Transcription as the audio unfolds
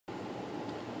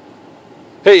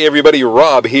Hey everybody,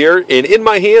 Rob here, and in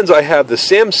my hands I have the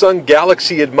Samsung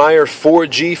Galaxy Admire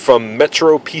 4G from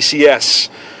Metro PCS.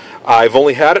 I've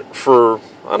only had it for,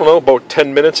 I don't know, about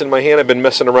 10 minutes in my hand. I've been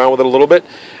messing around with it a little bit.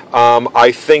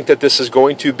 I think that this is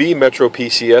going to be Metro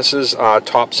PCS's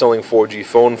top-selling 4G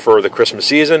phone for the Christmas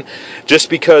season, just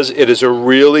because it is a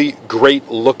really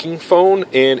great-looking phone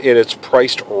and it's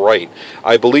priced right.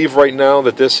 I believe right now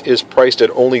that this is priced at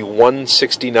only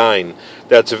 $169.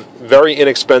 That's very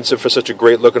inexpensive for such a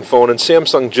great-looking phone, and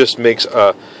Samsung just makes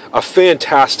a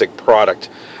fantastic product.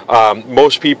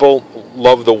 Most people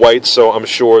love the white, so I'm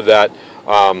sure that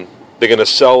they're going to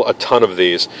sell a ton of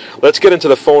these. Let's get into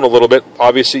the phone a little bit.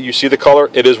 Obviously, you see the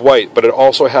color. It is white, but it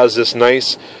also has this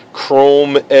nice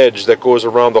chrome edge that goes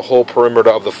around the whole perimeter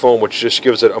of the phone, which just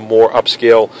gives it a more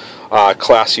upscale,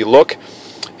 classy look.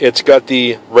 It's got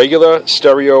the regular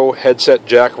stereo headset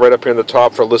jack right up here in the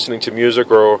top for listening to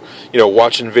music or,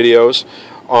 watching videos.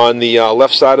 On the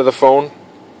left side of the phone,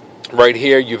 right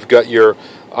here, you've got your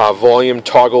volume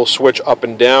toggle switch up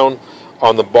and down.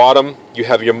 On the bottom, you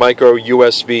have your micro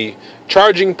USB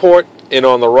charging port, and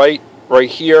on the right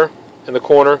here in the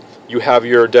corner, you have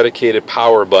your dedicated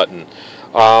power button.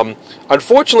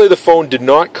 Unfortunately, the phone did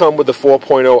not come with the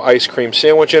 4.0 ice cream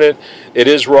sandwich in it. It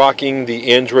is rocking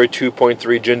the Android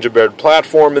 2.3 Gingerbread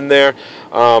platform in there.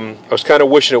 I was kind of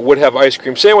wishing it would have ice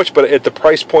cream sandwich, but at the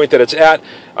price point that it's at,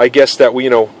 I guess that we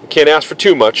can't ask for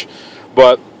too much.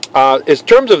 But in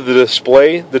terms of the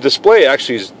display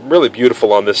actually is really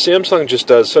beautiful on this. Samsung just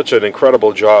does such an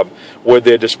incredible job with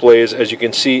their displays. As you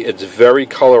can see, it's very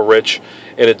color rich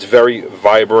and it's very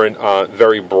vibrant,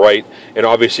 very bright, and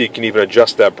obviously you can even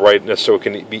adjust that brightness so it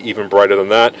can be even brighter than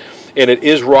that. And it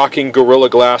is rocking Gorilla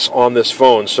Glass on this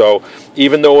phone, so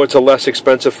even though it's a less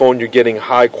expensive phone, you're getting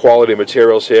high quality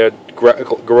materials here.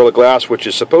 Gorilla Glass, which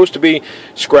is supposed to be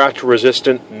scratch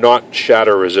resistant, not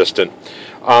shatter resistant.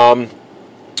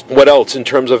 What else in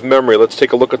terms of memory? Let's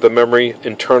take a look at the memory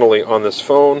internally on this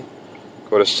phone.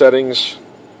 Go to settings.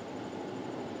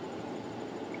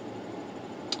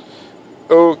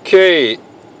 Okay,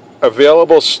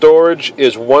 available storage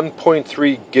is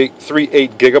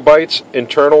 1.38 gigabytes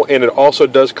internal, and it also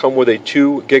does come with a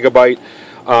 2 gigabyte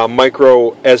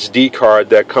micro SD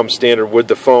card that comes standard with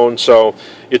the phone. So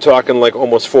you're talking like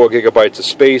almost 4 gigabytes of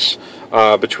space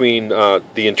between the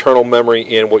internal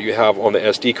memory and what you have on the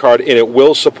SD card, and it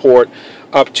will support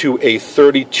up to a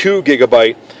 32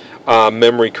 gigabyte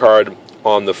memory card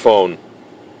on the phone.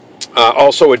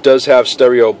 Also, it does have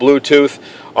stereo Bluetooth.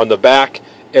 On the back,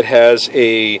 it has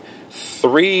a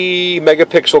 3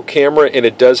 megapixel camera, and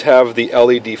it does have the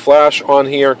LED flash on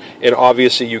here, and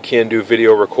obviously you can do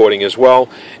video recording as well,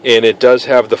 and it does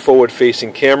have the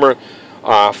forward-facing camera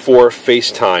for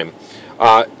FaceTime.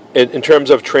 In terms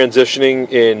of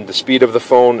transitioning in the speed of the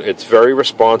phone, it's very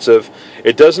responsive.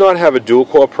 It does not have a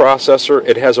dual-core processor.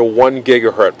 It has a 1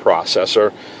 gigahertz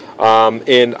processor,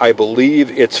 and I believe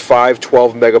it's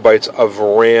 512 megabytes of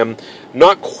RAM.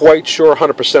 Not quite sure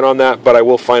 100% on that, but I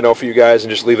will find out for you guys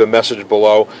and just leave a message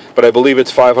below. But I believe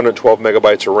it's 512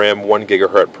 megabytes of RAM, 1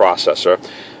 gigahertz processor.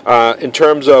 In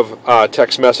terms of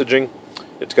text messaging,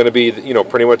 it's going to be,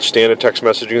 pretty much standard text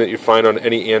messaging that you find on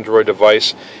any Android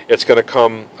device. It's going to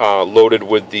come loaded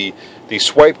with the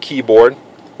swipe keyboard,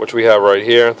 which we have right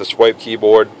here, the swipe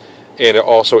keyboard, and it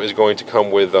also is going to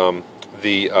come with the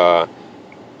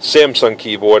Samsung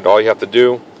keyboard. All you have to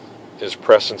do is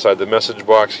press inside the message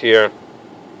box here,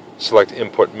 select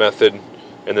input method,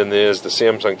 and then there's the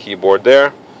Samsung keyboard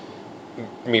there.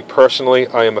 Me personally,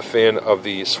 I am a fan of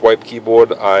the swipe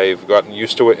keyboard. I've gotten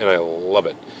used to it and I love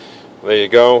it. There you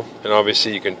go, and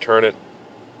obviously you can turn it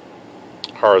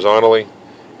horizontally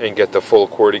and get the full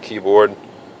QWERTY keyboard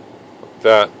like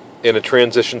that, and it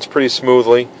transitions pretty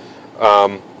smoothly.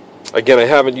 Again, I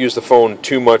haven't used the phone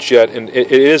too much yet, and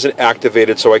it isn't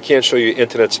activated, so I can't show you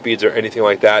internet speeds or anything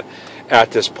like that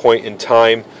at this point in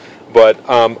time. But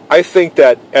I think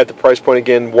that at the price point,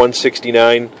 again,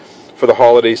 $169 for the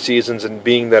holiday seasons, and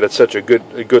being that it's such a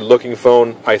good-looking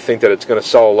phone, I think that it's going to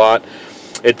sell a lot.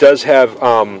 It does have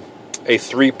a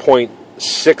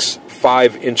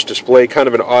 3.65-inch display, kind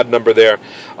of an odd number there.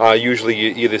 Usually you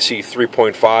either see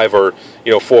 3.5 or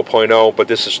 4.0, but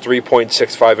this is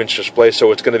 3.65-inch display,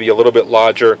 so it's going to be a little bit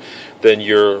larger than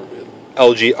your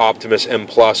LG Optimus M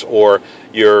Plus or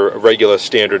your regular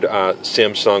standard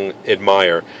Samsung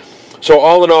Admire. So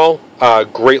all in all,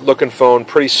 great looking phone,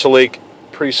 pretty sleek,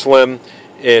 pretty slim,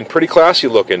 and pretty classy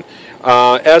looking.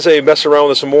 As I mess around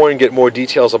with this some more and get more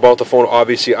details about the phone,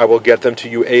 obviously I will get them to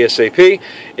you ASAP.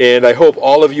 And I hope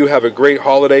all of you have a great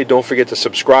holiday. Don't forget to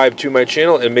subscribe to my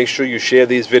channel and make sure you share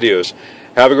these videos.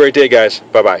 Have a great day, guys.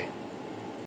 Bye-bye.